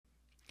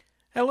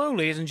Hello,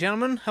 ladies and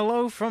gentlemen.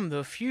 Hello from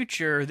the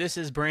future. This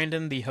is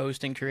Brandon, the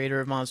host and creator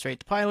of Monster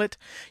the Pilot.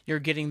 You're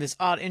getting this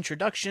odd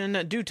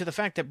introduction due to the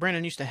fact that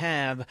Brandon used to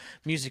have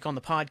music on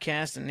the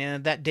podcast,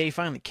 and that day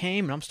finally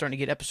came, and I'm starting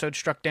to get episodes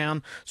struck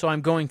down, so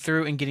I'm going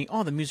through and getting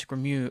all the music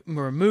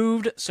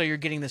removed, so you're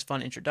getting this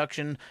fun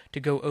introduction to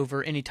go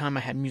over anytime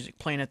I had music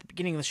playing at the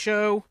beginning of the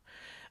show.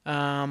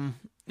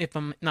 If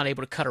I'm not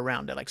able to cut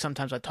around it, like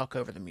sometimes I talk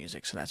over the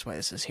music, so that's why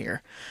this is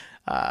here.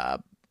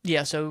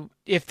 Yeah, so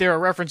if there are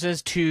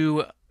references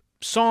to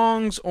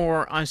songs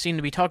or I seem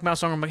to be talking about a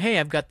song, I'm like, hey,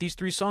 I've got these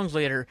 3 songs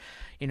later,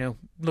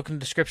 look in the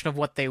description of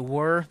what they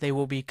were. They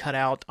will be cut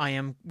out. I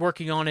am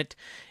working on it.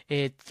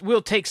 It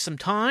will take some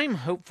time.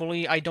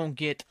 Hopefully, I don't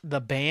get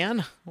the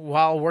ban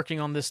while working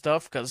on this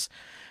stuff because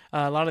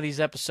a lot of these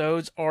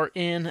episodes are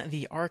in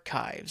the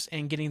archives,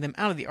 and getting them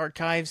out of the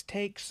archives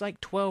takes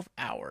like 12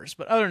 hours.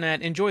 But other than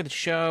that, enjoy the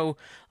show.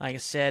 Like I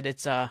said,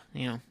 it's, I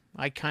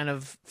kind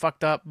of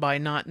fucked up by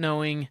not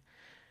knowing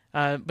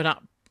but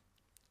not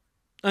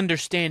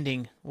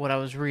understanding what I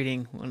was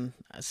reading when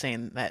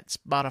saying that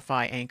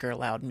Spotify Anchor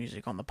allowed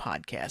music on the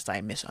podcast.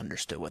 I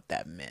misunderstood what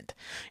that meant.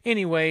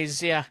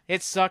 Anyways, yeah,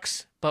 it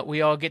sucks, but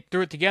we all get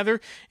through it together.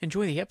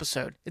 Enjoy the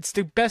episode. It's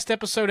the best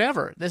episode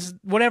ever. This is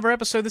whatever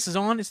episode this is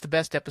on, it's the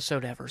best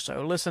episode ever.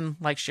 So listen,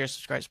 like, share,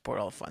 subscribe, support,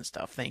 all the fun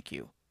stuff. Thank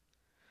you.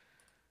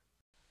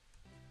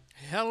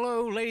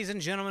 Hello, ladies and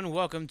gentlemen.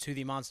 Welcome to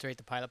the Monster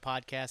the Pilot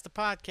podcast, the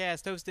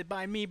podcast hosted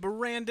by me,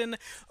 Brandon.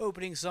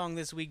 Opening song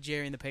this week,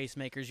 Jerry and the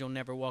Pacemakers, You'll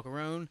Never Walk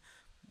Alone.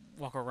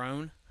 Walk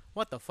Alone?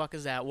 What the fuck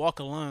is that? Walk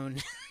Alone.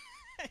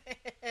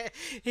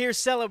 Here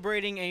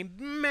celebrating a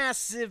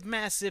massive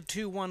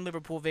 2-1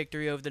 Liverpool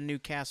victory over the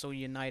Newcastle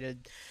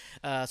United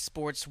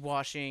sports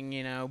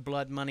washing,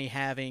 blood money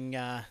having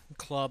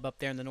club up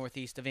there in the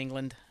northeast of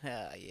England.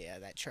 Yeah,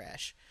 that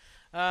trash.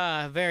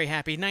 Very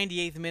happy.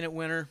 98th minute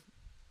winner.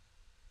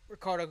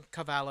 Ricardo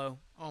Cavallo,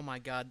 oh my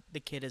God, the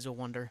kid is a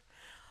wonder.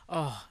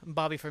 Oh,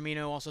 Bobby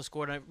Firmino also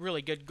scored a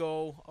really good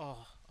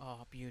goal.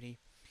 Oh, beauty.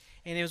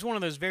 And it was one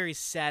of those very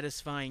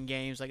satisfying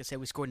games. Like I said,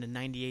 we scored in the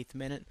 98th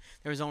minute.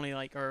 There was only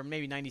or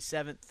maybe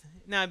 97th.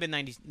 No, it'd been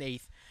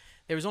 98th.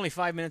 There was only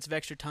 5 minutes of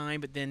extra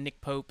time, but then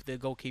Nick Pope, the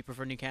goalkeeper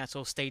for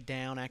Newcastle, stayed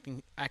down,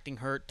 acting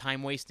hurt,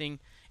 time wasting,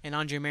 and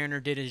Andre Mariner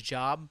did his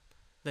job.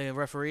 The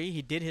referee,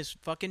 he did his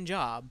fucking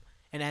job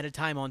and added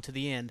time on to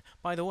the end.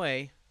 By the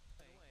way,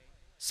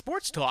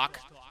 sports talk.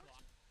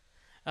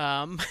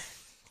 I'm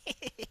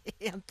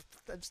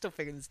still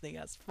figuring this thing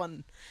out. It's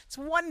fun. It's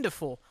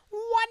wonderful.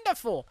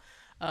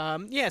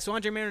 Yeah, so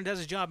Andre Mariner does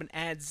his job and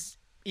adds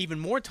even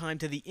more time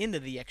to the end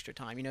of the extra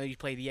time. You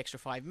play the extra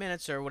 5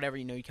 minutes or whatever,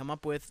 you come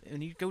up with,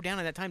 and you go down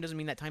at that time. Doesn't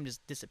mean that time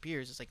just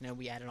disappears. It's like, no,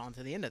 we added on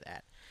to the end of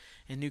that.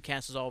 And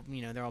Newcastle's all,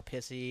 they're all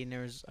pissy, and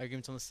there's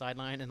arguments on the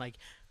sideline, and,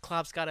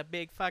 Klopp's got a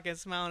big fucking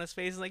smile on his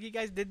face. Like, you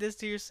guys did this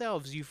to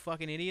yourselves, you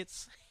fucking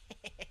idiots.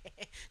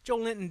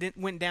 Joel Linton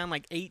went down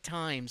 8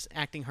 times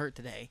acting hurt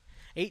today.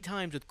 8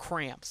 times with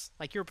cramps.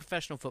 Like, you're a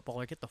professional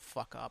footballer. Get the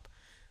fuck up.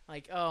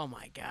 Oh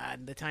my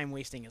God. The time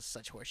wasting is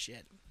such horse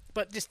shit.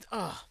 But just,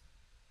 oh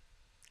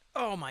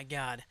my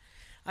God.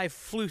 I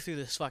flew through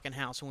this fucking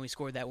house when we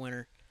scored that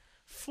winner.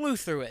 Flew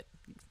through it.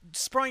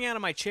 Sprung out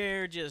of my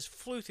chair. Just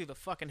flew through the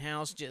fucking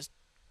house. Just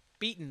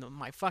beating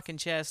my fucking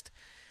chest.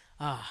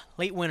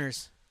 Late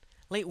winners.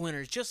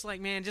 Just like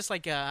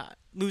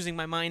losing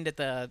my mind at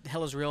the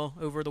Hell is Real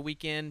over the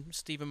weekend.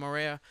 Steven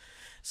Morea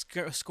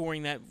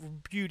scoring that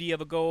beauty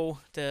of a goal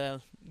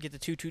to get the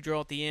 2-2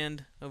 draw at the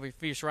end over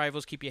fierce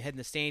rivals, keep you ahead in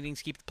the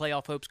standings, keep the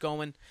playoff hopes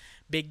going.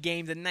 Big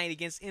game tonight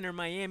against Inter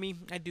Miami.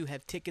 I do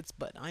have tickets,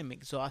 but I'm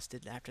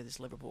exhausted after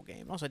this Liverpool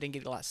game. Also, I didn't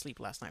get a lot of sleep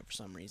last night for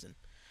some reason.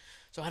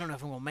 So I don't know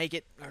if I'm going to make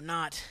it or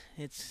not.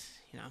 It's,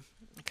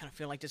 I kind of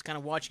feel like just kind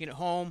of watching it at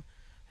home.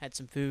 Had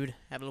some food,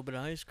 had a little bit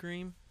of ice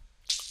cream.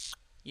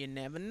 You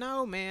never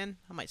know, man.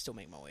 I might still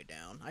make my way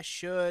down. I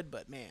should,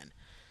 but man,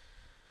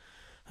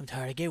 I'm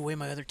tired. I gave away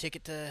my other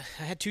ticket.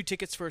 I had 2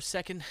 tickets for a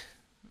second.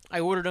 I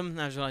ordered them,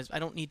 and I realized I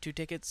don't need 2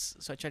 tickets,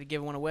 so I tried to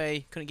give one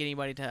away. Couldn't get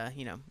anybody to,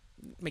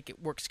 make it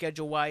work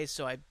schedule-wise,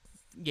 so I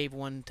gave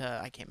one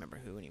to, I can't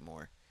remember who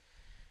anymore.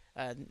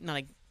 Not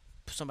like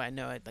somebody I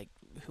know,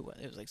 who,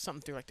 it was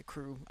something through the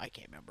crew. I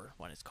can't remember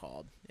what it's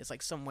called. It's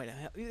some way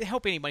to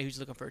help anybody who's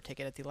looking for a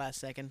ticket at the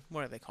last second.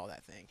 What do they call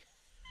that thing?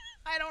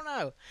 I don't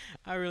know.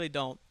 I really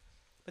don't.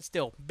 But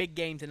still, big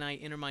game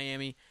tonight, Inter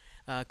Miami.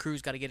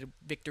 Crew's got to get a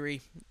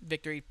victory.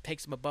 Victory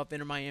takes them above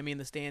Inter Miami in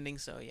the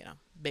standings. So,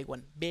 big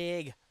one.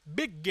 Big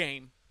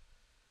game.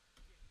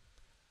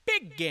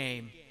 Big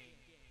game.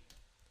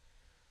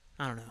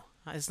 I don't know.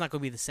 It's not going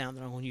to be the sound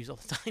that I'm going to use all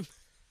the time.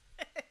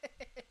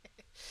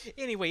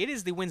 Anyway, it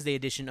is the Wednesday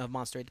edition of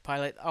Monster the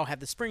Pilot. I'll have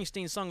the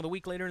Springsteen Song of the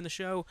Week later in the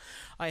show.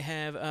 I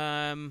have,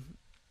 I've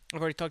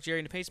already talked Jerry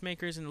and the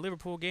Pacemakers in the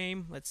Liverpool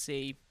game. Let's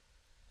see.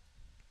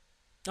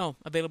 Oh,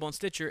 available on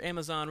Stitcher,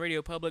 Amazon,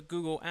 Radio Public,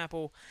 Google,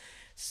 Apple,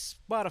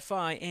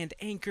 Spotify, and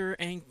Anchor.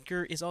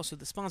 Anchor is also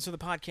the sponsor of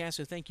the podcast,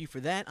 so thank you for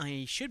that.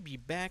 I should be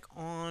back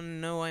on...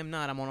 No, I'm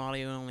not. I'm on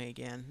audio only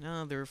again.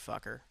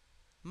 Motherfucker.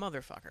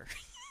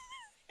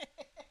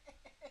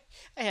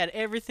 I had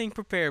everything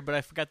prepared, but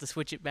I forgot to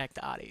switch it back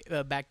to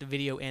audio, back to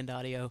video and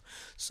audio.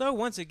 So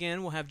once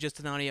again, we'll have just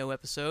an audio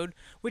episode,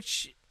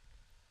 which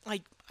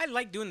like I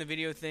like doing the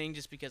video thing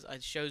just because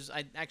it shows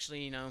I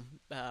actually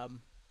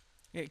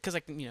because I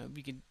can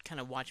you can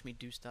kind of watch me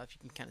do stuff. You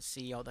can kind of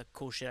see all the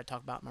cool shit I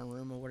talk about in my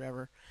room or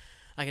whatever.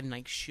 I can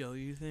like show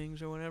you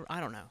things or whatever. I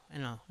don't know. I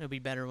know it'll be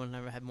better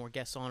whenever I have more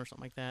guests on or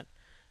something like that.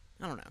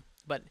 I don't know,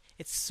 but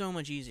it's so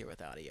much easier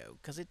with audio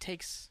because it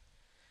takes.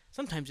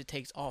 Sometimes it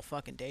takes all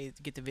fucking day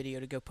to get the video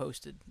to go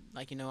posted.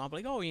 Like I'll be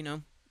like,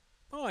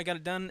 oh, I got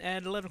it done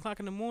at 11 o'clock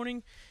in the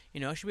morning.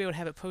 I should be able to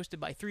have it posted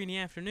by 3 in the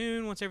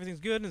afternoon once everything's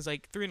good. And it's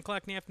like 3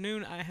 o'clock in the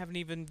afternoon. I haven't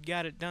even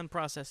got it done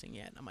processing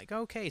yet. I'm like,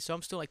 okay, so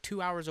I'm still like 2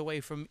 hours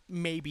away from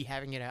maybe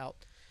having it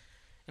out.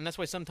 And that's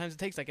why sometimes it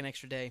takes like an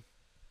extra day.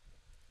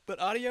 But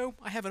audio,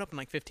 I have it up in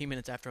like 15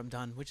 minutes after I'm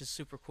done, which is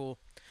super cool.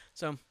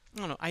 So, I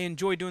don't know. I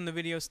enjoy doing the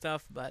video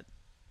stuff, but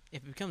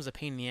if it becomes a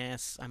pain in the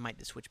ass, I might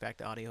just switch back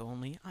to audio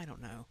only. I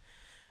don't know.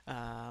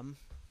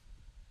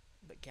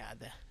 But God,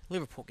 the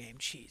Liverpool game,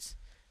 jeez.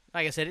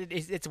 Like I said,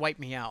 it's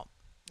wiped me out.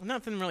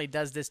 Nothing really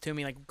does this to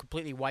me, like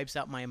completely wipes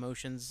out my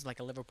emotions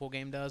like a Liverpool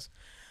game does.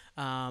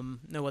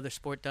 No other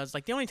sport does.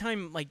 Like the only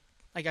time, like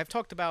I've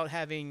talked about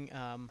having,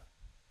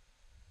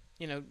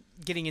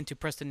 getting into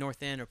Preston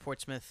North End or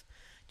Portsmouth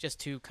just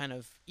to kind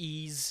of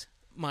ease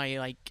my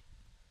like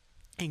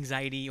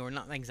anxiety or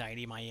not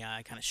anxiety,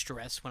 my kind of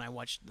stress when I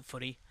watch the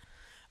footy.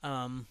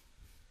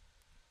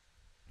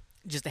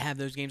 Just to have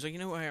those games, like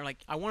where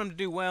like I want them to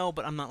do well,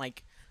 but I'm not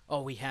like,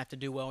 oh, we have to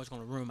do well. It's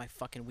going to ruin my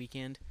fucking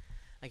weekend.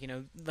 Like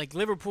like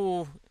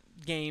Liverpool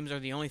games are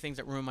the only things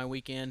that ruin my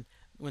weekend.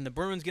 When the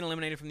Bruins get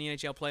eliminated from the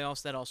NHL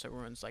playoffs, that also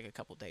ruins like a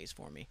couple days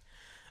for me.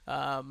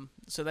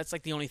 So that's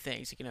like the only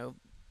things.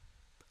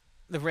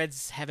 The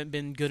Reds haven't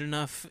been good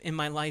enough in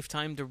my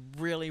lifetime to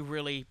really,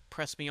 really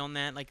press me on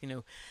that. Like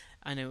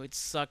I know it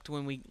sucked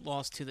when we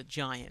lost to the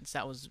Giants.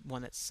 That was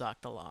one that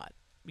sucked a lot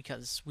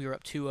because we were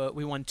up 2-0.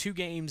 We won 2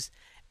 games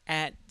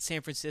at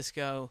San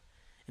Francisco,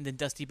 and then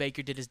Dusty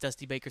Baker did his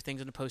Dusty Baker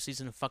things in the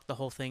postseason and fucked the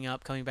whole thing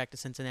up coming back to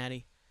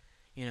Cincinnati.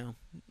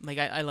 Like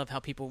I love how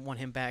people want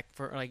him back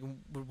for like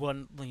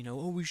one.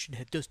 Oh, we should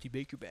have Dusty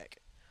Baker back.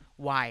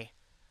 Why?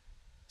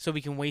 So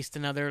we can waste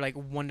another like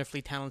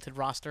wonderfully talented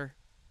roster.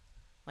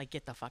 Like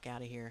get the fuck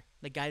out of here.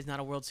 The guy's not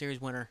a World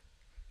Series winner.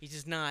 He's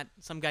just not.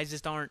 Some guys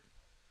just aren't.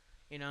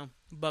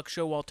 Buck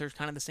Showalter's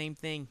kind of the same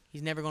thing.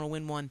 He's never going to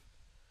win one.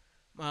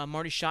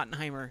 Marty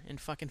Schottenheimer in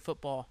fucking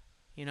football.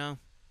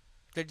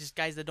 They're just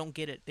guys that don't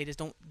get it. They just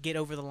don't get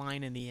over the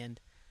line in the end.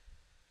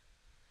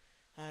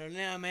 I don't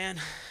know, man.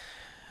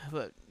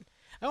 But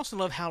I also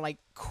love how like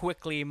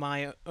quickly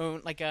my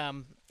own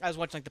I was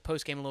watching like the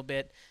post game a little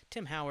bit.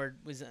 Tim Howard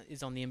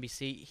is on the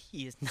NBC.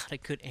 He is not a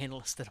good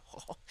analyst at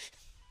all.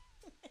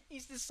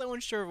 He's just so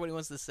unsure of what he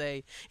wants to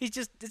say. It's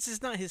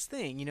just not his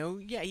thing,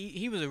 Yeah,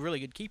 he was a really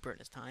good keeper at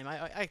his time.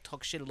 I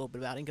talk shit a little bit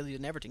about him because he's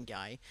an Everton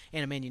guy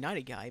and a Man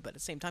United guy, but at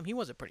the same time, he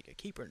was a pretty good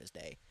keeper in his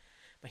day.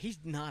 But he's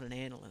not an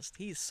analyst.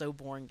 He's so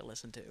boring to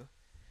listen to.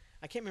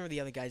 I can't remember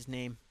the other guy's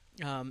name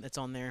that's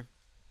on there.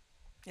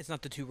 It's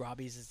not the 2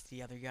 Robbies, it's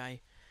the other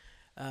guy.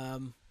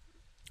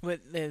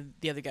 But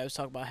the other guy was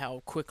talking about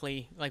how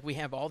quickly, like, we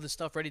have all this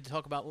stuff ready to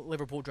talk about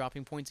Liverpool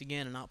dropping points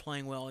again and not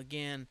playing well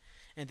again,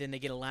 and then they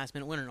get a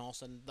last-minute win, and all of a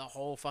sudden the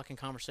whole fucking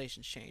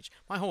conversation's changed.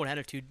 My whole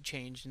attitude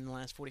changed in the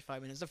last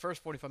 45 minutes. The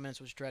first 45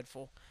 minutes was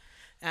dreadful.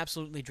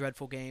 Absolutely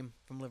dreadful game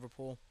from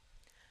Liverpool.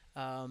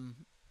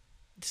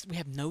 We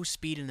have no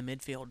speed in the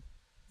midfield.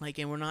 Like,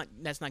 and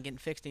that's not getting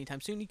fixed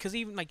anytime soon, because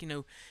even, like,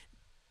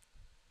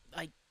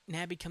 like,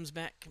 Naby comes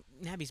back.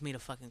 Naby's made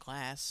of fucking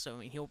glass, so I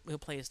mean, he'll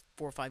play his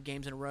 4 or 5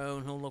 games in a row,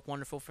 and he'll look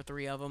wonderful for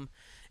 3 of them,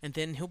 and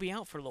then he'll be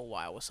out for a little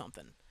while with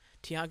something.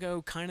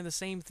 Thiago, kind of the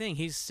same thing.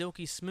 He's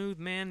silky smooth,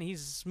 man.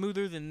 He's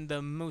smoother than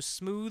the most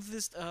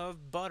smoothest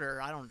of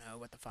butter. I don't know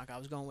what the fuck I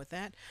was going with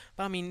that,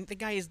 but I mean, the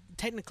guy is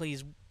technically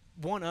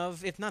one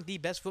of, if not the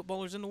best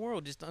footballers in the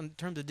world, just in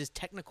terms of just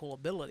technical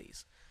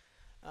abilities.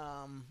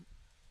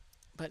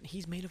 But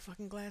he's made of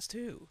fucking glass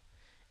too,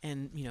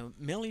 and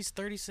Millie's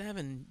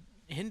 37.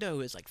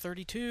 Hendo is like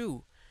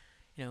 32,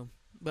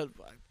 but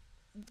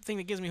the thing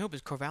that gives me hope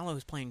is Carvalho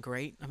is playing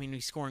great. I mean,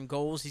 he's scoring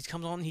goals. He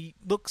comes on, he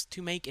looks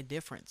to make a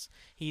difference.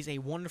 He's a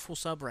wonderful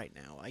sub right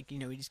now. Like, he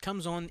just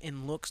comes on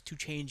and looks to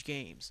change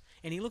games.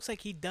 And he looks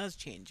like he does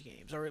change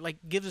games, or like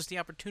gives us the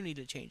opportunity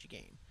to change a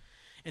game.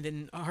 And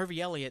then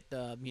Harvey Elliott,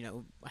 I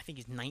think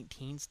he's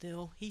 19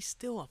 still. He's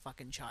still a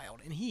fucking child,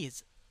 and he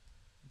has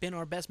been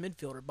our best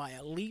midfielder by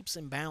leaps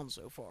and bounds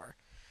so far.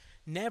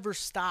 Never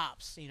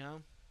stops,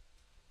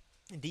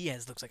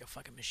 Diaz looks like a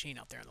fucking machine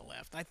out there on the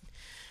left.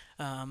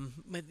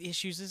 But the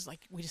issues is, like,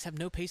 we just have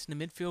no pace in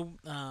the midfield.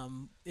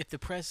 If the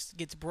press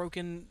gets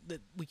broken,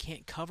 that we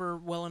can't cover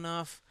well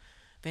enough.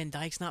 Van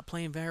Dijk's not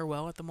playing very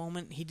well at the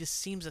moment. He just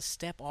seems a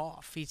step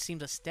off. He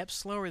seems a step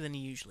slower than he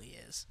usually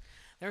is.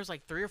 There was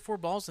like 3 or 4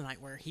 balls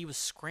tonight where he was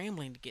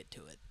scrambling to get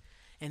to it,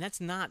 and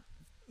that's not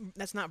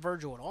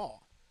Virgil at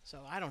all.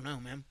 So I don't know,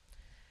 man.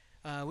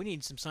 We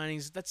need some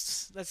signings.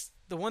 That's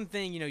the one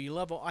thing, you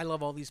love. I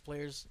love all these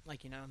players.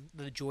 Like,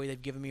 the joy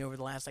they've given me over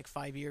the last like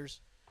 5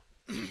 years.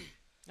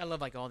 I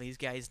love like all these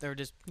guys. They're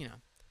just,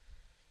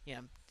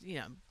 yeah,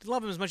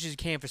 love them as much as you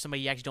can for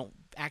somebody you actually don't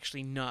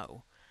actually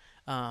know.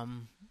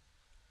 Um,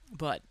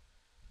 but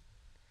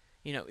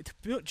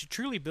to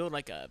truly build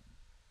like a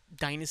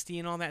dynasty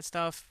and all that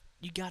stuff,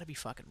 you got to be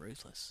fucking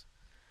ruthless.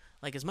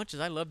 Like, as much as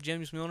I love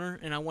James Milner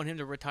and I want him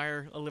to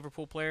retire a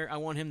Liverpool player, I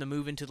want him to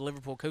move into the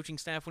Liverpool coaching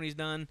staff when he's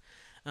done.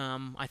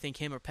 I think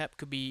him or Pep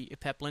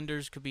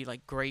Linders could be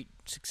like great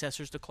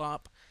successors to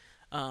Klopp.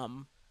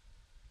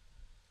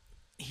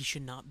 He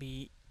should not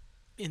be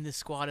in this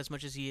squad as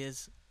much as he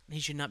is. He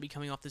should not be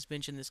coming off this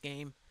bench in this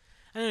game.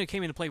 I know he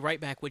came in to play right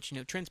back, which,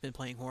 Trent's been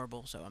playing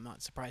horrible, so I'm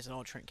not surprised at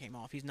all Trent came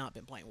off. He's not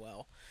been playing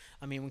well.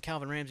 I mean, when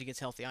Calvin Ramsey gets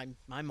healthy,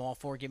 I'm all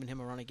for giving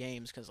him a run of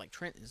games because, like,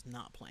 Trent is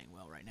not playing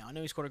well right now. I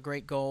know he scored a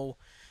great goal,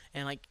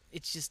 and, like,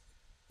 it's just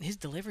his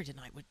delivery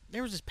tonight.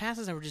 There was just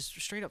passes that were just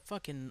straight up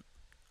fucking,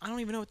 I don't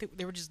even know what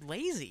they were just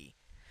lazy.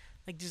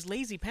 Like, just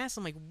lazy passes.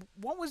 I'm like,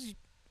 what was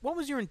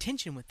your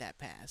intention with that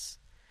pass?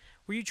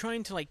 Were you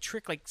trying to, like,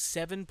 trick, like,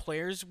 7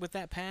 players with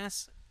that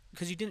pass?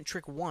 Because you didn't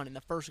trick one, and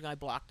the first guy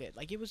blocked it.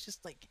 Like, it was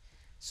just, like,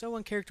 so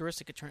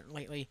uncharacteristic of Trent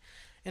lately.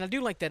 And I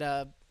do like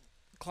that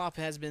Klopp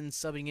has been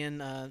subbing in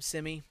Kostas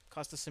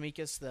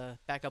Tsimikas, the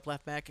backup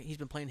left back. He's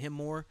been playing him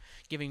more,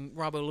 giving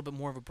Robbo a little bit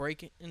more of a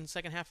break in the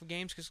second half of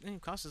games because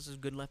Kostas is a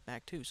good left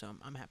back too, so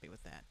I'm happy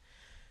with that.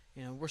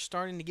 We're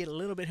starting to get a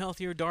little bit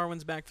healthier.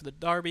 Darwin's back for the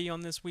derby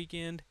on this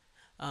weekend.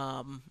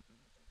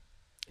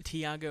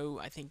 Thiago,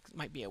 I think,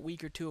 might be a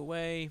week or two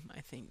away. I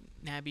think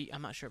Naby,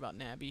 I'm not sure about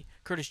Naby.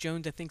 Curtis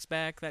Jones, I think's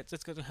back. That's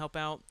going to help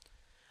out.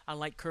 I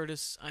like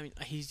Curtis. I mean,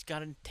 he's got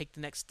to take the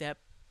next step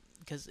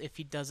because if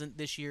he doesn't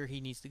this year,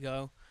 he needs to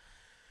go.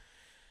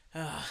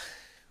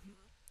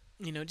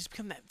 Just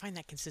find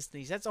that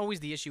consistency. That's always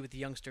the issue with the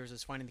youngsters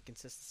is finding the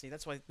consistency.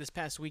 That's why this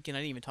past weekend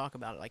I didn't even talk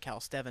about it. Like how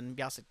Stevan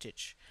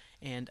Bjasic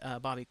and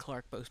Bobby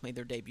Clark both made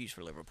their debuts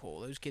for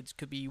Liverpool. Those kids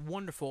could be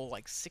wonderful.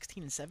 Like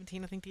 16 and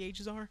 17, I think the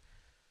ages are.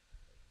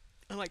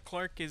 I like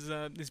Clark is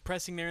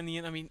pressing there in the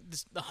end. I mean,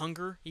 the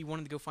hunger. He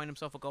wanted to go find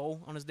himself a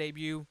goal on his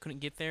debut. Couldn't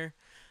get there.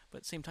 But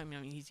at the same time,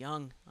 he's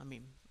young. I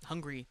mean,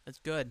 hungry. That's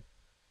good.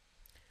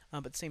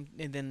 And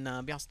then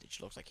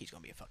Bjasic looks like he's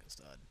gonna be a fucking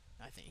stud.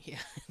 I think, yeah.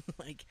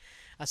 Like,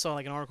 I saw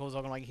like an article was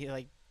talking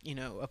like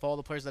of all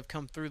the players that have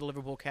come through the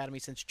Liverpool academy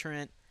since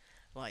Trent,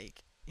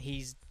 like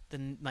he's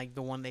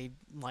the one they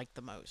like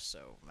the most.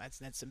 So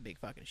that's some big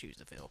fucking shoes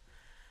to fill.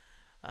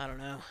 I don't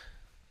know.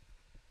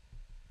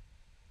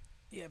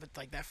 Yeah, but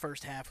like that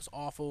first half was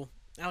awful.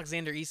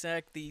 Alexander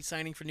Isak, the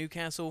signing for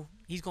Newcastle,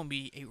 he's gonna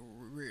be a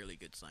really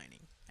good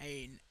signing.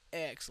 An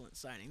excellent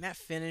signing. That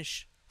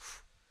finish,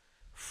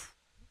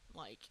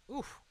 that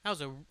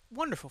was a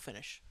wonderful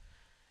finish.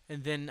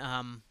 And then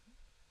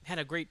had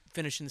a great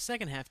finish in the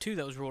second half too.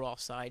 That was ruled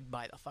offside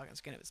by the fucking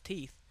skin of his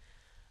teeth.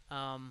 So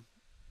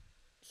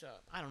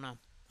I don't know.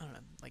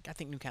 Like, I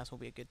think Newcastle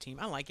will be a good team.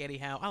 I like Eddie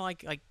Howe. I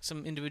like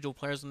some individual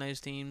players on those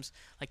teams,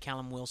 like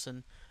Callum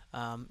Wilson.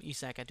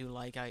 Isak I do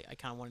like. I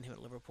kind of wanted him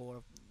at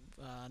Liverpool.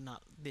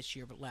 Not this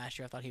year, but last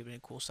year I thought he would have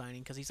been a cool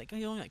signing because he's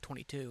only like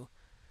 22.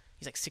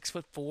 He's like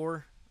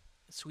 6'4",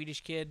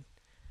 Swedish kid.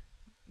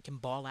 He can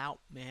ball out,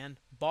 man.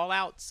 Ball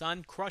out,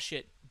 son. Crush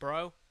it,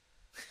 bro.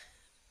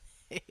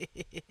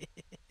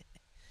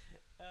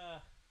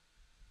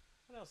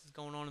 What else is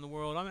going on in the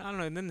world? I don't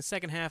know. And then the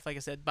second half, like I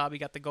said, Bobby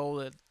got the goal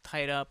to tie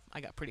it up.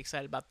 I got pretty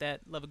excited about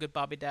that. Love a good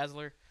Bobby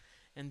Dazzler.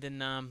 And then,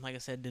 like I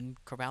said, then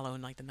Carvalho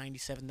in like the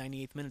 97th,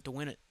 98th minute to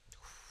win it.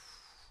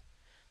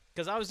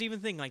 Because I was even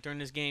thinking, like, during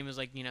this game, it was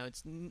like,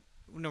 it's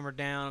number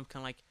down. I'm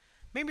kind of like,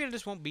 maybe I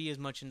just won't be as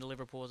much into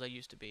Liverpool as I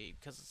used to be.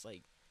 Because it's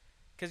like,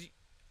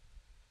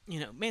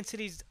 Man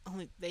City's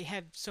they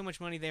have so much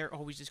money, they're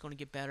always just going to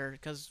get better.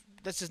 Because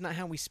that's just not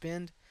how we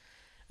spend.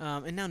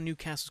 And now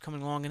Newcastle's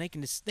coming along, and they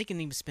can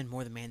even spend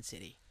more than Man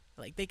City.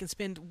 Like, they can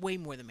spend way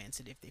more than Man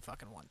City if they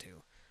fucking want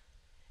to.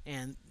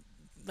 And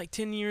like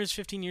 10 years,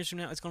 15 years from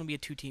now, it's going to be a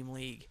 2-team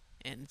league.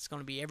 And it's going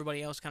to be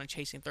everybody else kind of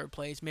chasing third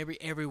place.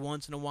 Maybe every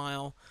once in a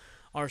while,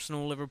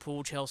 Arsenal,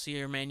 Liverpool, Chelsea,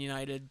 or Man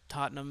United,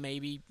 Tottenham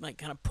maybe like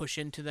kind of push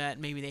into that.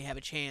 Maybe they have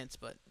a chance,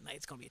 but like,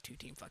 it's going to be a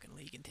 2-team fucking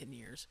league in 10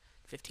 years,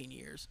 15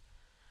 years.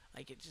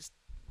 Like, it just,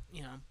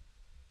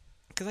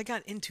 because I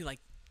got into like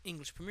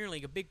English Premier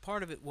League, a big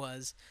part of it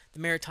was the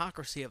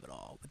meritocracy of it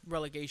all, with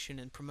relegation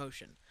and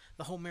promotion.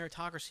 The whole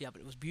meritocracy of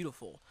it was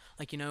beautiful.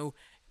 Like,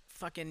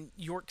 fucking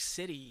York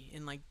City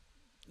and like,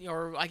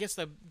 or I guess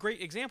the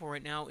great example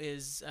right now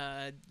is,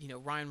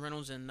 Ryan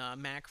Reynolds and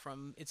Mac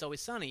from It's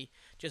Always Sunny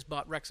just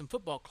bought Wrexham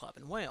Football Club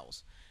in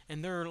Wales.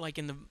 And they're like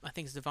I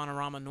think it's the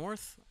Vanarama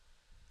North.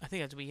 I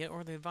think that's it,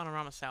 or the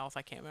Vanarama South.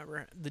 I can't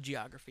remember the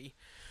geography.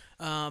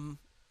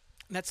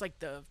 That's like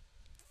the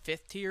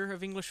 5th tier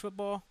of English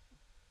football.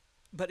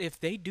 But if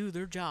they do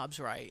their jobs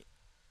right,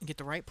 and get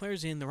the right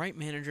players in, the right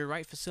manager,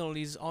 right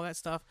facilities, all that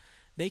stuff,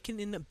 they can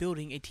end up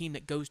building a team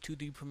that goes to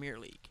the Premier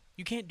League.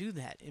 You can't do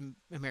that in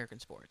American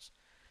sports.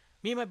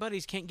 Me and my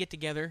buddies can't get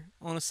together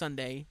on a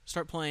Sunday,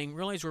 start playing,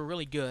 realize we're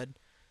really good,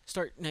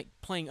 start like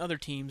playing other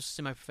teams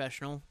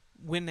semi-professional,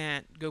 win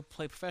that, go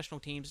play professional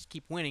teams,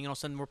 keep winning, and all of a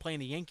sudden we're playing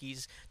the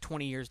Yankees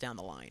 20 years down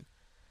the line,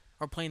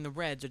 or playing the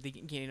Reds, or the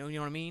you know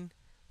what I mean?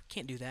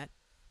 Can't do that.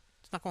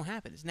 It's not gonna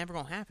happen. It's never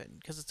gonna happen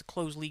because it's a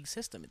closed league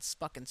system. It's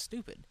fucking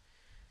stupid.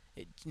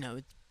 It's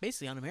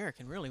basically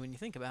un-American, really, when you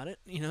think about it.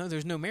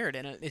 There's no merit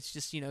in it. It's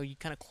just, you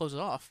kind of close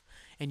it off,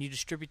 and you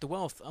distribute the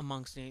wealth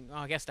amongst.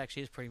 I guess it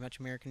actually is pretty much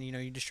American.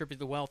 You distribute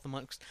the wealth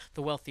amongst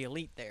the wealthy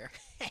elite there.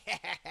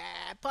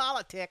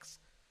 Politics.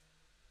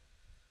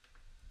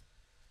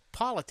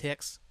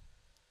 Politics.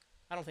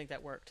 I don't think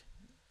that worked.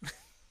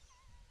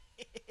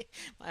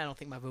 I don't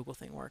think my vocal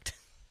thing worked.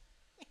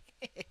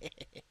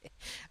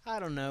 I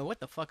don't know.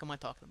 What the fuck am I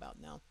talking about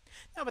now?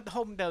 No, but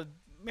the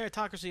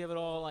meritocracy of it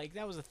all, like,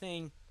 that was the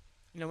thing.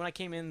 When I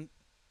came in,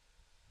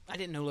 I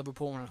didn't know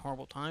Liverpool were in a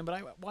horrible time, but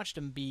I watched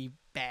them be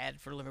bad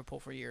for Liverpool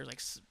for years,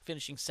 like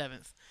finishing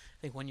 7th. I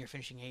think one year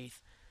finishing 8th.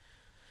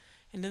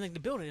 And then, like,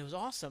 the building, it was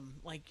awesome.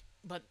 Like,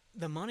 but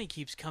the money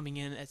keeps coming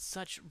in at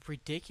such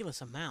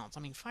ridiculous amounts. I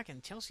mean,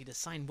 fucking Chelsea to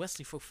sign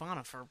Wesley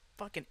Fofana for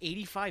fucking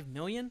 85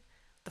 million?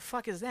 The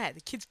fuck is that?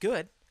 The kid's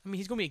good. I mean,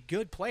 he's going to be a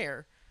good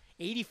player.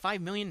 85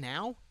 million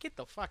now? Get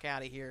the fuck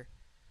out of here.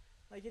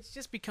 Like, it's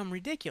just become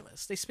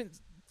ridiculous. They spent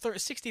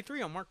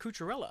 63 on Mark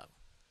Cucurella.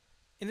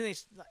 And then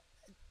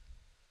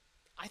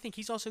I think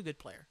he's also a good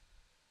player.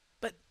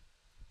 But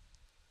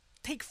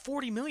take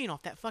 40 million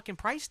off that fucking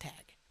price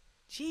tag.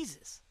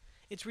 Jesus.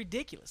 It's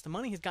ridiculous. The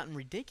money has gotten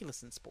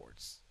ridiculous in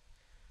sports.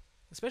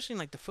 Especially in,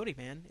 like, the footy,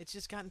 man. It's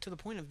just gotten to the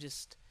point of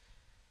just,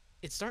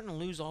 it's starting to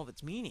lose all of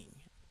its meaning.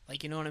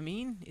 Like, you know what I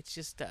mean? It's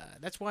just,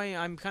 that's why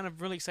I'm kind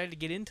of really excited to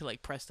get into,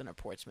 like, Preston or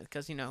Portsmouth.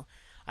 Because,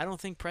 I don't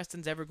think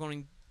Preston's ever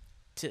going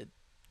to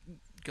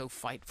go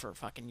fight for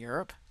fucking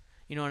Europe.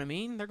 You know what I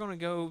mean? They're going to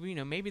go,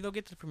 maybe they'll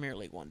get to the Premier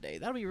League one day.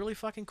 That'll be really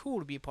fucking cool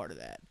to be a part of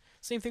that.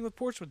 Same thing with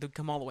Portsmouth. They'll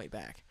come all the way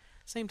back.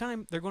 Same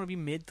time, they're going to be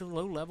mid to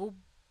low level,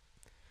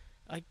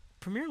 like,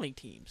 Premier League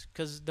teams.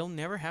 Because they'll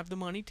never have the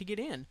money to get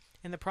in.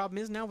 And the problem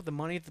is now with the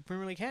money that the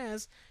Premier League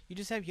has, you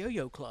just have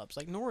yo-yo clubs.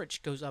 Like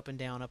Norwich goes up and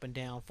down, up and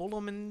down.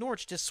 Fulham and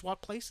Norwich just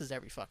swap places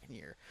every fucking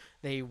year.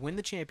 They win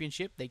the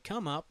championship, they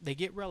come up, they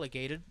get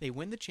relegated. They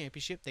win the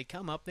championship, they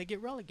come up, they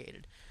get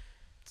relegated.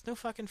 It's no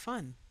fucking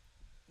fun.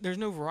 There's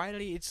no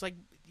variety. It's like,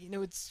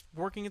 it's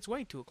working its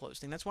way to a close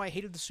thing. That's why I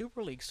hated the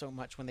Super League so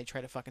much when they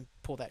tried to fucking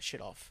pull that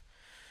shit off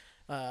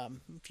a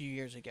few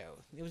years ago.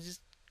 It was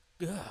just,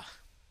 ugh.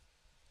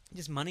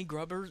 Just money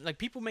grubbers. Like,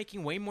 people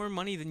making way more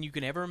money than you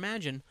can ever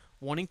imagine,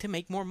 wanting to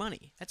make more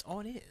money. That's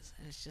all it is.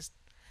 And it's just,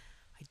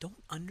 I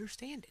don't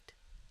understand it.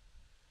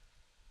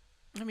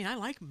 I mean, I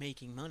like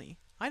making money.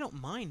 I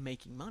don't mind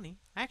making money.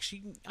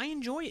 Actually, I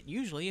enjoy it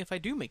usually if I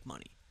do make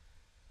money.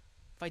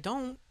 If I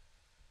don't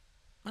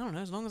know,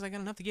 as long as I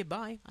got enough to get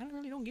by, I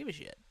really don't give a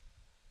shit.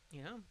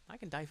 I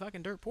can die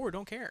fucking dirt poor,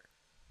 don't care.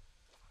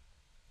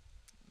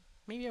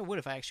 Maybe I would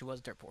if I actually was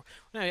dirt poor.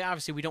 Now,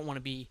 obviously, we don't want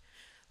to be,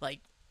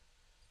 like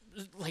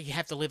you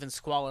have to live in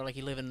squalor, like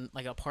you live in,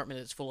 like, an apartment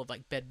that's full of,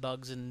 like, bed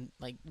bugs and,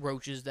 like,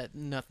 roaches that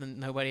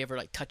nobody ever,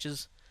 like,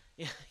 touches.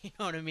 You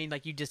know what I mean?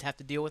 Like, you just have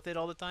to deal with it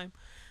all the time.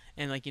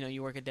 And, like,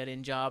 you work a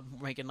dead-end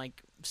job making,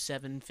 like,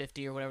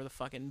 $7.50 or whatever the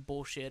fucking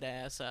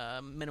bullshit-ass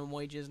minimum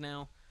wage is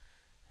now.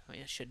 I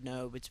mean, I should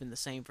know, but it's been the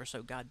same for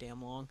so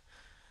goddamn long.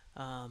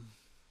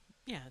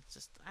 Yeah, it's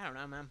just, I don't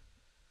know, man.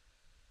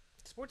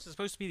 Sports is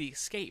supposed to be the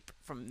escape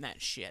from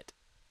that shit.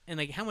 And,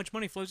 like, how much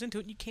money flows into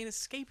it, and you can't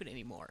escape it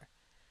anymore.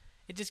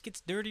 It just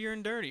gets dirtier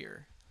and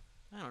dirtier.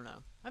 I don't know.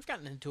 I've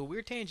gotten into a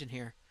weird tangent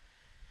here.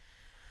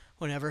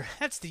 Whatever.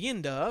 That's the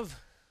end of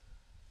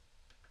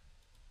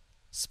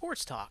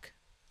Sports Talk.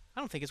 I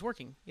don't think it's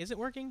working. Is it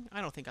working?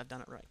 I don't think I've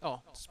done it right.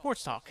 Oh,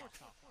 Sports Talk.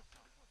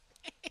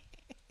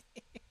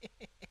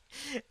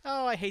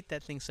 Oh, I hate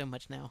that thing so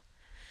much now.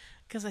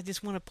 Because I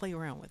just want to play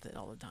around with it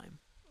all the time.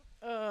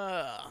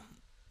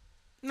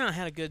 No, I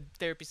had a good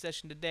therapy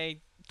session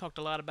today. Talked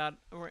a lot about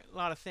a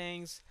lot of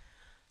things.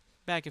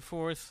 Back and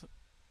forth.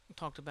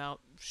 Talked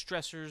about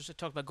stressors. I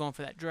talked about going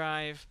for that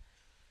drive.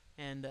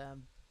 And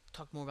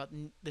talked more about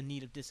the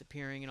need of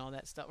disappearing and all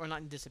that stuff. Or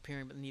not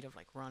disappearing, but the need of,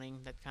 like,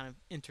 running. That kind of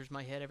enters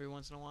my head every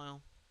once in a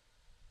while.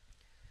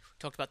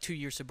 Talked about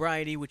 2-year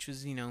sobriety, which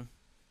was,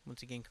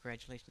 once again,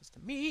 congratulations to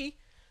me.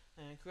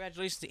 And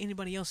congratulations to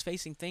anybody else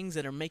facing things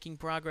that are making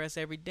progress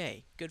every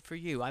day. Good for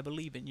you. I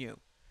believe in you.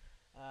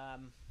 I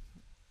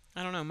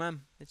don't know,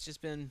 man. It's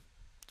been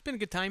a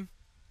good time.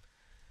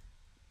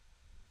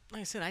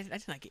 Like I said, I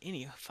did not get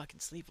any fucking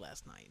sleep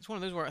last night. It's one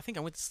of those where I think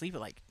I went to sleep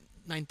at like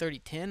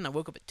 9:30, 10, and I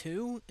woke up at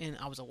 2, and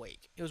I was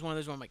awake. It was one of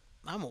those where I'm like,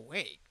 I'm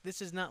awake.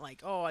 This is not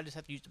like, oh, I just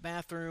have to use the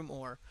bathroom,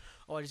 or,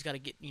 oh, I just got to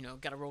get,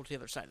 got to roll to the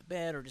other side of the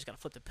bed, or just got to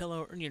flip the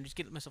pillow, or, just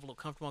get myself a little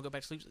comfortable and go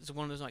back to sleep. It's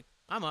one of those like,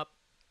 I'm up.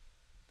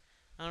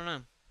 I don't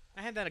know.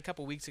 I had that a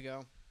couple weeks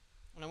ago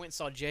when I went and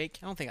saw Jake.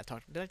 Did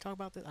I talk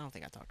about this? I don't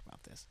think I talked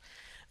about this.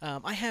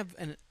 I have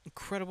an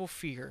incredible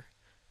fear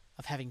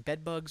of having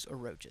bed bugs or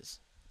roaches.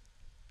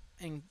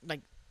 And,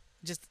 like,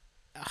 just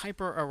a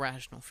hyper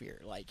irrational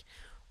fear. Like,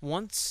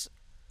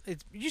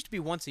 it used to be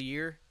once a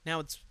year. Now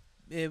it's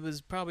it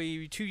was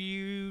probably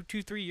 3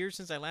 years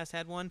since I last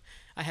had one.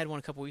 I had one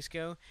a couple weeks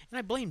ago, and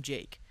I blame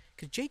Jake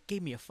because Jake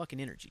gave me a fucking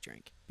energy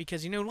drink.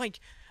 Because like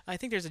I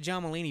think there's a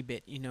John Mulaney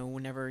bit.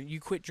 Whenever you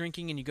quit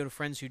drinking and you go to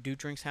friends who do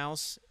drink's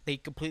house, they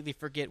completely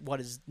forget what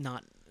is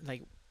not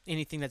like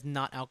anything that's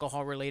not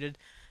alcohol related.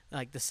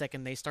 Like the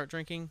second they start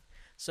drinking.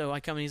 So I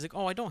come and he's like,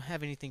 "Oh, I don't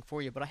have anything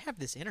for you, but I have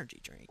this energy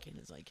drink." And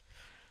it's like,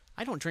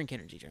 I don't drink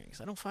energy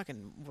drinks. I don't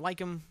fucking like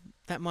them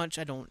that much.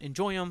 I don't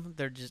enjoy them.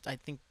 I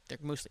think they're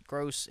mostly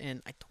gross,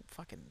 and I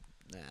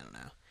don't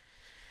know.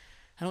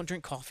 I don't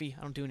drink coffee.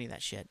 I don't do any of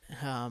that shit.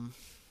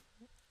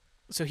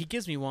 So he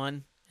gives me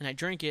one, and I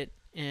drink it,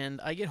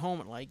 and I get home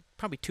at like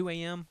probably 2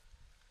 a.m.,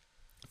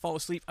 fall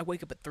asleep. I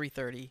wake up at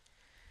 3:30,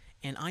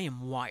 and I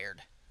am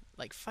wired.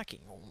 Like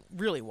fucking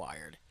really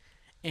wired.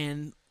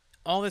 And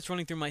all that's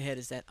running through my head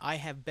is that I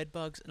have bed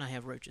bugs and I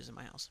have roaches in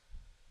my house.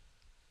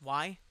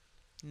 Why?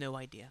 No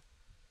idea.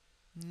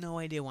 No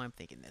idea why I'm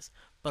thinking this.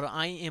 But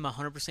I am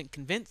 100%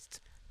 convinced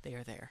they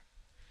are there.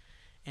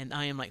 And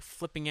I am like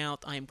flipping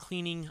out. I am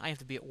cleaning. I have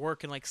to be at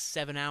work in like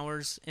 7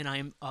 hours. And I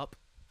am up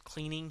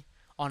cleaning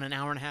on an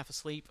hour and a half of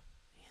sleep.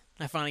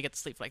 I finally get to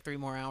sleep for like 3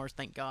 more hours.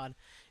 Thank God.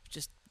 It's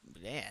just,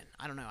 man,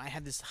 I don't know. I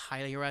had this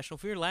highly irrational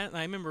fear. I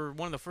remember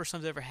one of the first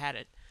times I ever had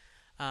it.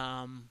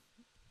 I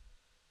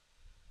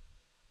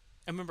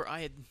remember I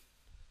had...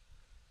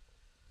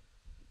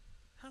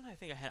 How did I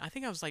think I had? I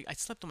think I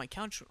slept on my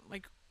couch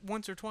like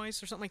once or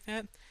twice or something like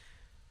that.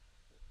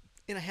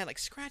 And I had like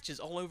scratches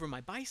all over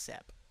my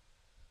bicep.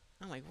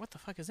 I'm like, what the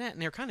fuck is that?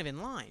 And they're kind of in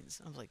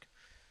lines. I was like,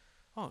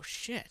 oh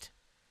shit.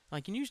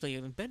 Like, and usually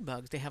in bed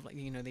bugs, they have like,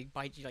 they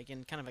bite you like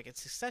in kind of like a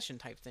succession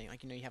type thing.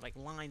 Like, you have like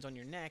lines on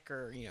your neck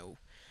or,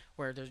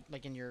 where there's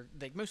like in your,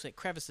 like mostly like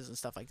crevices and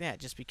stuff like that,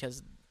 just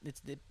because it's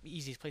the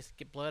easiest place to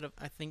get blood,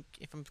 I think,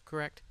 if I'm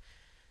correct.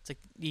 It's like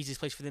the easiest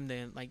place for them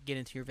to like get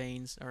into your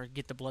veins or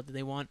get the blood that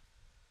they want.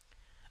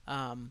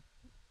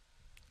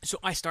 So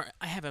I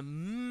have a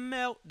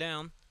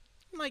meltdown,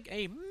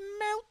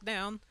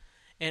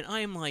 and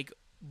I'm like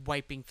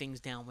wiping things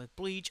down with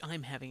bleach.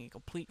 I'm having a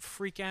complete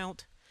freak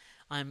out.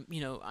 I'm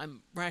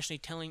rationally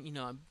telling,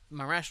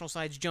 my rational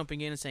side's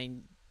jumping in and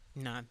saying,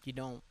 nah, you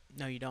don't.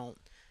 No, you don't.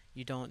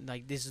 You don't.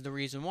 Like, this is the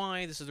reason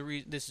why. This is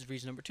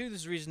reason number 2.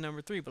 This is reason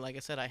number 3. But like I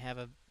said, I have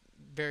a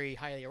very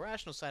highly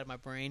irrational side of my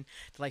brain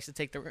that likes to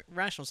take the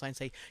rational side and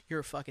say, you're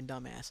a fucking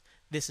dumbass.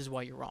 This is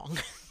why you're wrong.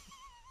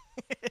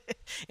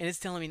 And it's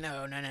telling me,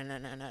 no.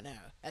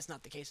 That's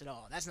not the case at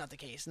all. That's not the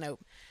case.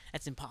 Nope.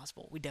 That's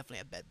impossible. We definitely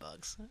have bed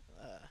bugs.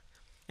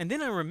 And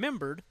then I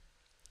remembered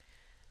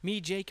me,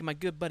 Jake, and my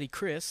good buddy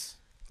Chris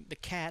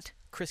Cat,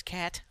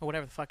 or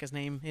whatever the fuck his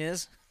name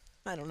is.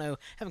 I don't know.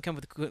 Haven't come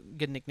up with a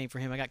good nickname for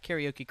him. I got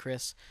Karaoke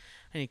Chris.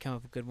 I need to come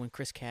up with a good one.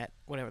 Chris Cat,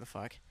 whatever the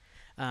fuck.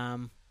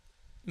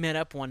 Met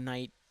up one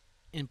night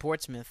in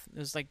Portsmouth. It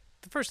was like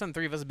the first time the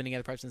 3 of us have been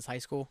together probably since high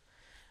school.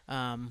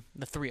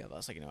 The 3 of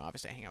us, like,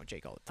 obviously I hang out with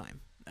Jake all the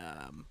time.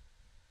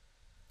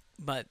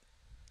 But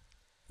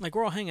like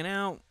we're all hanging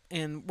out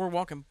and we're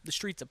walking the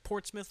streets of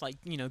Portsmouth, like,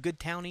 good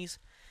townies.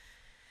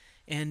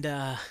 And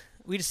I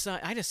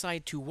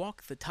decide to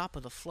walk the top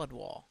of the flood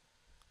wall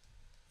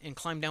and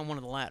climb down one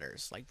of the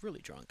ladders, like really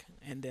drunk.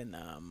 And then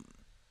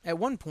at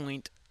one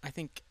point, I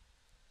think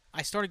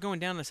I started going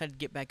down and I decided to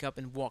get back up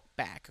and walk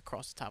back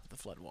across the top of the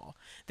flood wall.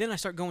 Then I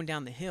start going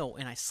down the hill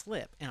and I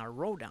slip and I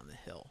roll down the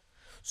hill.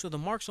 So the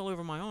marks all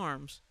over my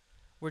arms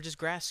were just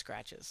grass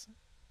scratches.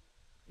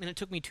 And it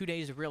took me 2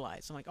 days to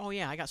realize. I'm like, oh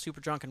yeah, I got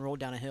super drunk and rolled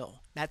down a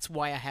hill. That's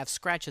why I have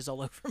scratches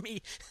all over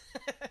me.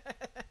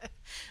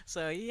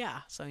 So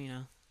yeah,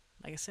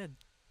 like I said.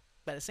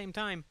 But at the same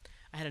time,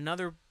 I had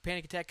another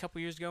panic attack a couple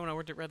years ago when I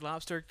worked at Red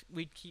Lobster.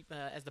 We'd keep,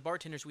 as the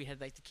bartenders, we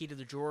had like the key to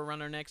the drawer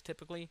around our necks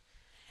typically.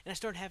 And I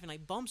started having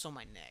like bumps on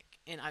my neck.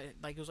 And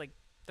it was like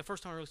the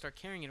first time I really started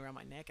carrying it around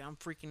my neck. And I'm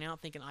freaking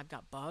out thinking I've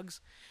got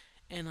bugs.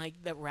 And like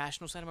that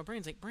rational side of my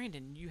brain's like,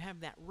 Brandon, you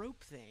have that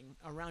rope thing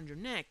around your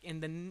neck.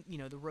 And then,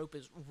 the rope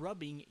is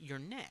rubbing your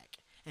neck.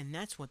 And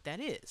that's what that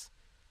is.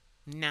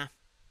 Nah.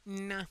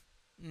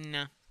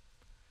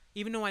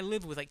 Even though I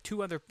lived with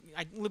two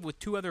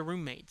other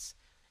roommates.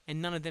 And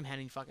none of them had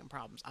any fucking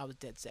problems. I was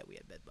dead set we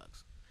had bed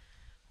bugs.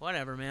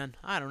 Whatever, man.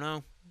 I don't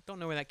know. Don't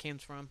know where that came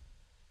from.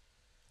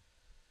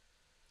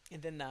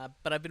 And then,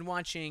 but I've been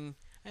watching...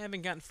 I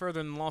haven't gotten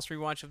further in the Lost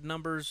Rewatch of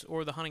Numbers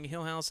or the Haunting of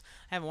Hill House.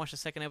 I haven't watched the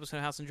second episode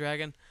of House and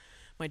Dragon.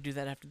 Might do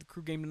that after the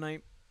crew game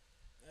tonight.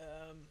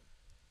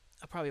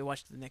 I'll probably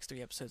watch the next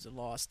 3 episodes of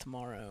Lost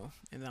tomorrow.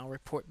 And then I'll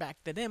report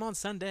back to them on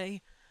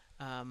Sunday.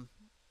 No,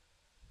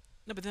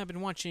 but then I've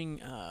been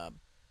watching...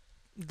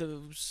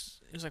 those,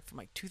 it was like from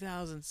like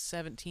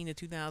 2017 to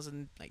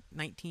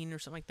 2019 or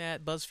something like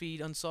that.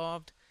 BuzzFeed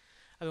Unsolved.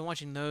 I've been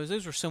watching those.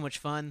 Those were so much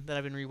fun that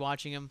I've been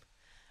rewatching them.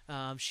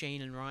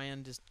 Shane and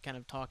Ryan just kind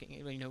of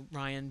talking.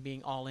 Ryan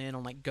being all in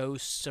on like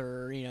ghosts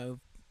or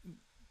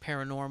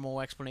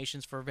paranormal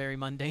explanations for very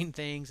mundane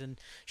things,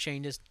 and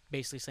Shane just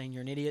basically saying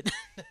you're an idiot.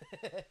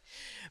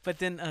 But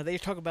then they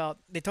talked about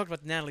the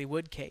Natalie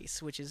Wood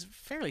case, which is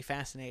fairly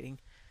fascinating.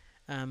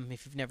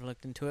 If you've never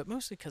looked into it,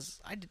 mostly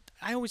because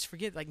I always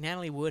forget, like,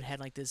 Natalie Wood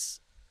had like this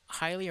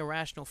highly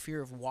irrational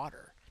fear of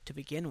water to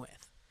begin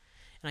with.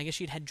 And I guess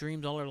she'd had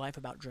dreams all her life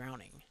about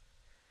drowning.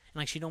 And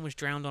like she'd almost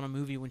drowned on a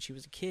movie when she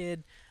was a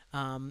kid.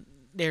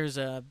 There's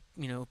an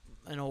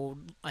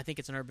old, I think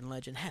it's an urban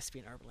legend, it has to be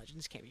an urban legend,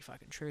 this can't be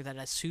fucking true, that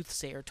a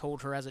soothsayer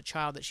told her as a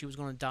child that she was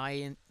going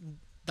to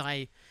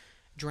die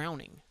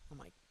drowning. I'm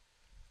like,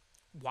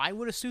 why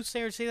would a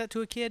soothsayer say that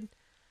to a kid?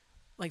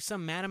 Like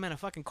some madam at a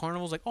fucking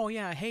carnival's like, oh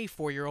yeah, hey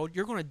 4-year-old,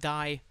 you're going to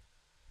die,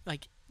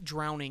 like,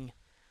 drowning.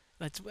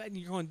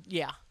 You're going,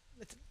 yeah.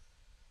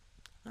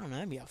 I don't know,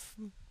 that'd be a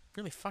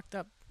really fucked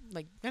up,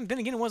 like, and then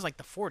again, it was like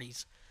the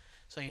 40s.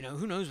 So,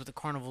 who knows what the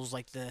carnivals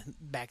like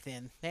back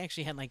then. They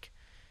actually had, like,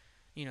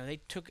 they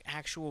took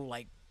actual,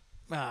 like,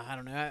 I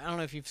don't know. I don't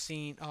know if you've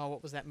seen,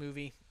 what was that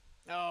movie?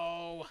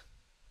 Oh,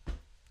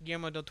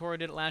 Guillermo del Toro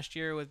did it last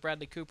year with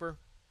Bradley Cooper.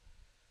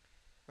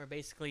 Where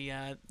basically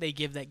they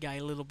give that guy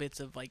little bits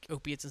of, like,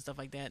 opiates and stuff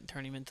like that and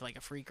turn him into, like,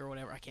 a freak or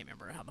whatever. I can't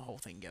remember how the whole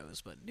thing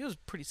goes, but it was a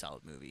pretty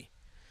solid movie.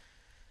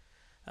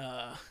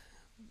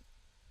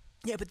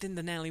 Yeah, but then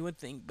the Natalie Wood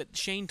thing. But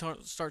Shane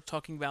starts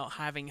talking about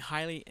having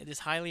this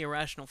highly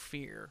irrational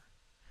fear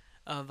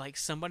of, like,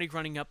 somebody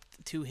running up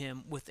to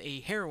him with a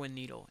heroin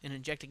needle and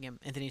injecting him,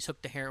 and then he's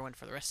hooked to heroin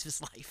for the rest of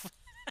his life.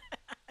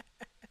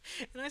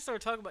 And I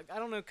started talking about, I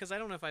don't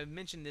know if I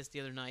mentioned this the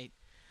other night.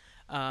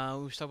 We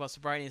were talking about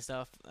sobriety and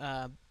stuff.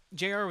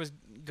 JR was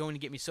going to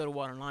get me soda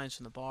water and limes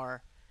from the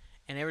bar,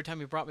 and every time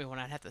he brought me one,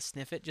 I'd have to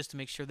sniff it just to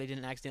make sure they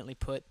didn't accidentally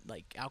put,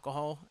 like,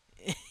 alcohol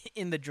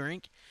in the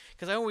drink.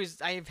 Because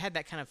I've had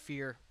that kind of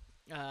fear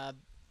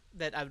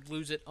that I would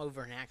lose it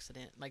over an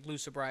accident, like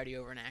lose sobriety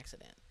over an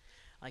accident.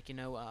 Like,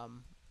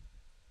 I'm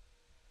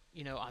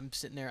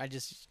sitting there, I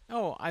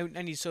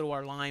need soda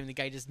water lime. The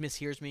guy just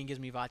mishears me and gives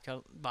me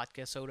vodka,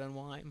 soda, and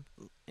lime.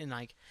 And,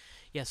 like,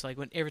 so, like,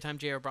 every time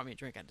JR brought me a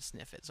drink, I had to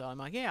sniff it. So I'm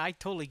like, yeah, I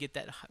totally get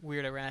that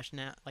weird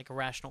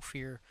irrational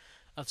fear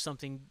of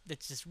something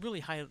that's just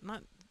really high.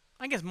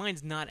 I guess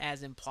mine's not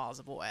as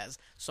implausible as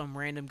some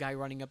random guy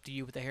running up to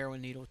you with a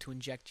heroin needle to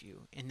inject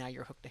you, and now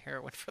you're hooked to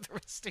heroin for the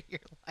rest of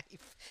your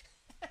life.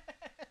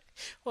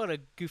 What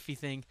a goofy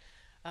thing.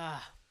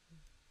 I've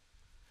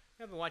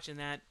been watching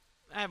that.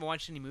 I haven't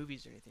watched any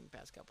movies or anything the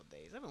past couple of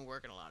days. I've been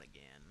working a lot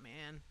again,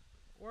 man.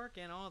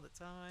 Working all the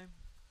time.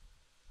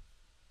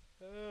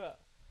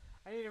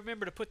 I need to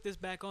remember to put this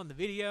back on the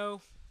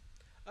video.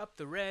 Up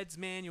the Reds,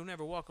 man. You'll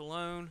never walk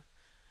alone.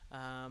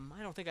 I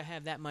don't think I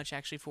have that much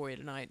actually for you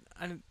tonight.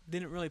 I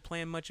didn't really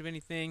plan much of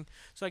anything,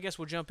 so I guess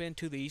we'll jump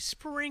into the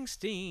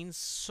Springsteen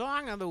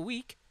Song of the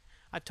Week.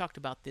 I've talked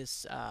about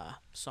this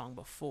song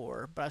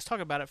before, but I was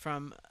talking about it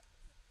from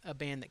a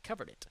band that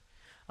covered it.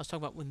 I was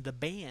talking about when the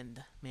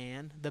band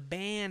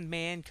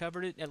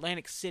covered it.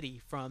 Atlantic City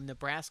from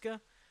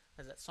Nebraska.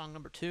 That's that song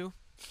number 2.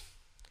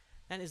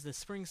 That is the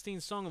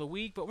Springsteen Song of the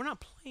Week, but we're not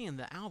playing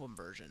the album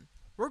version.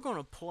 We're going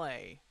to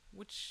play,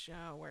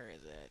 where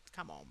is it?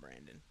 Come on,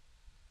 Brandon.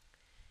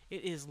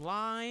 It is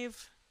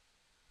live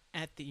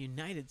at the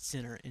United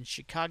Center in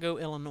Chicago,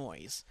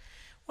 Illinois.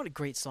 What a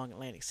great song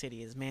Atlantic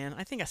City is, man.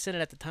 I think I said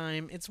it at the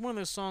time. It's one of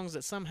those songs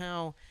that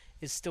somehow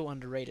is still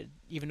underrated,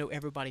 even though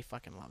everybody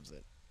fucking loves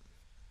it.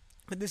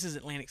 But this is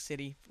Atlantic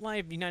City,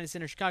 live United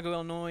Center, Chicago,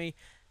 Illinois,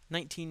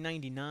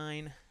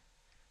 1999.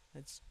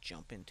 Let's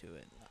jump into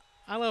it.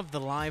 I love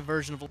the live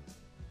version of...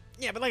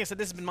 Yeah, but like I said,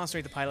 this has been Monster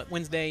Ate the Pilot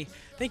Wednesday.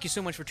 Thank you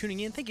so much for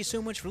tuning in. Thank you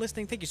so much for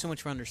listening. Thank you so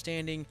much for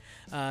understanding.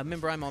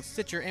 Remember, I'm on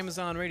Stitcher,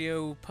 Amazon,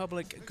 Radio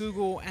Public,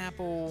 Google,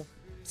 Apple,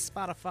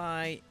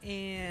 Spotify,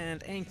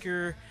 and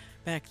Anchor.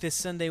 Back this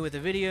Sunday with a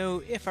video,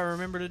 if I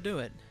remember to do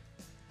it.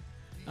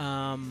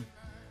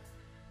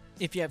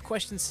 If you have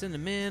questions, send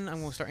them in. I'm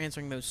going to start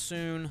answering those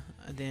soon.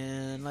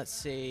 Then, let's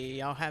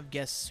see. I'll have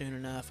guests soon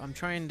enough. I'm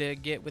trying to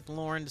get with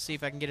Lauren to see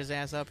if I can get his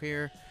ass up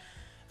here.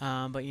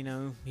 But,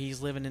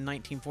 he's living in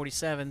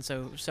 1947,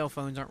 so cell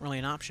phones aren't really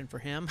an option for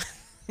him.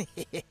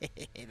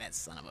 That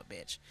son of a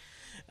bitch.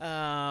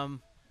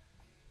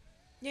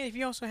 Yeah, if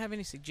you also have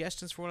any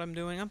suggestions for what I'm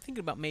doing, I'm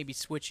thinking about maybe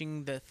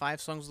switching the 5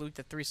 songs of the week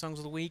to 3 songs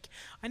of the week.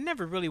 I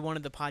never really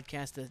wanted the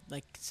podcast to,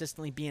 like,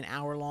 consistently be an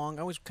hour long.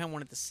 I always kind of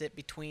wanted to sit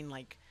between,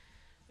 like,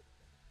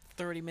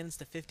 30 minutes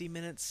to 50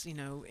 minutes,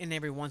 and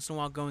every once in a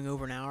while going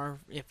over an hour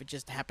if it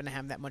just happened to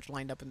have that much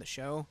lined up in the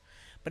show.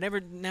 But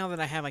now that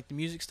I have, like, the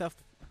music stuff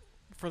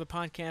for the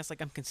podcast,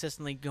 like, I'm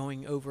consistently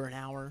going over an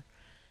hour,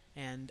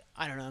 and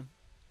I don't know.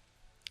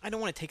 I don't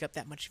want to take up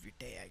that much of your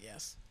day, I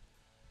guess.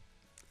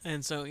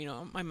 And so,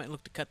 I might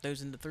look to cut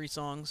those into 3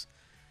 songs.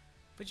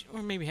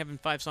 Or maybe having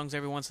 5 songs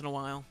every once in a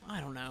while. I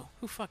don't know.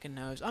 Who fucking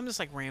knows? I'm just,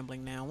 like,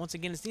 rambling now. Once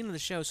again, it's the end of the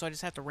show, so I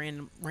just have to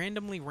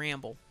randomly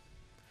ramble.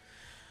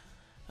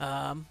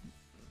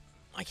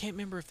 I can't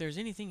remember if there's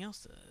anything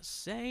else to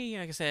say.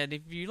 Like I said,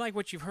 if you like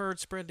what you've heard,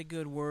 spread the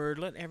good word.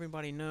 Let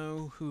everybody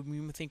know who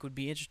you think would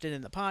be interested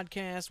in the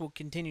podcast. We'll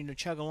continue to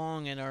chug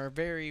along at our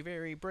very,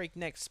 very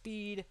breakneck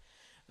speed.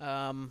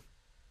 Other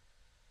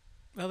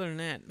than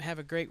that, have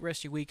a great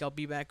rest of your week. I'll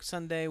be back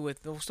Sunday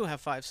we'll still have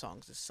 5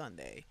 songs this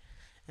Sunday.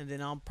 And then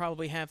I'll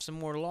probably have some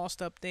more Lost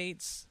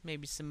updates.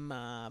 Maybe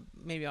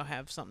maybe I'll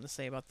have something to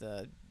say about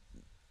the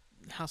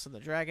House of the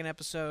Dragon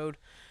episode.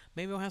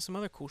 Maybe we'll have some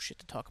other cool shit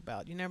to talk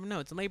about. You never know.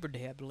 It's Labor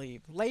Day, I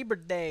believe. Labor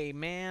Day,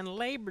 man.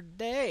 Labor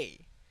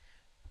Day.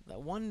 The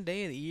one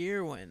day of the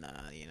year when,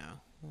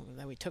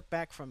 that we took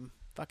back from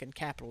fucking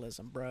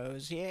capitalism,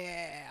 bros.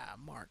 Yeah,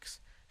 Marx.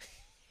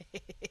 I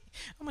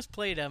almost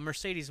played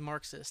Mercedes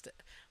Marxist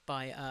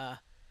by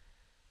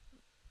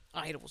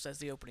Idols as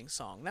the opening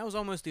song. That was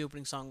almost the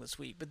opening song this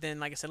week. But then,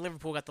 like I said,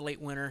 Liverpool got the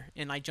late winner,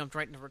 and I jumped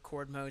right into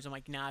record mode. So I'm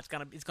like, nah, it's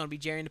gonna be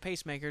Jerry and the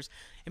Pacemakers.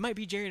 It might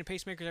be Jerry and the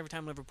Pacemakers every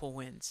time Liverpool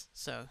wins.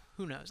 So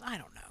who knows? I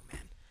don't know,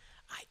 man.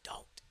 I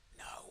don't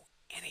know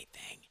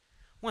anything.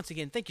 Once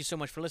again, thank you so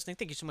much for listening.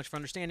 Thank you so much for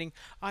understanding.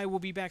 I will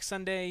be back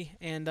Sunday,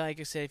 and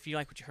like I said, if you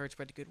like what you heard,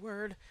 spread the good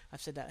word.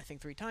 I've said that I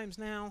think 3 times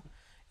now,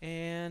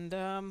 and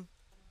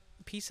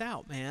peace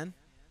out, man.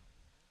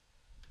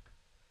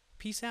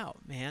 Peace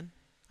out, man.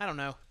 I don't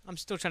know. I'm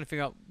still trying to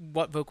figure out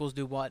what vocals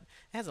do what.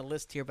 It has a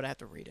list here, but I have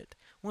to read it.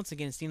 Once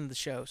again, it's the end of the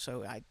show,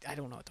 so I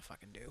don't know what to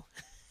fucking do.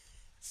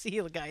 See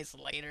you guys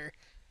later.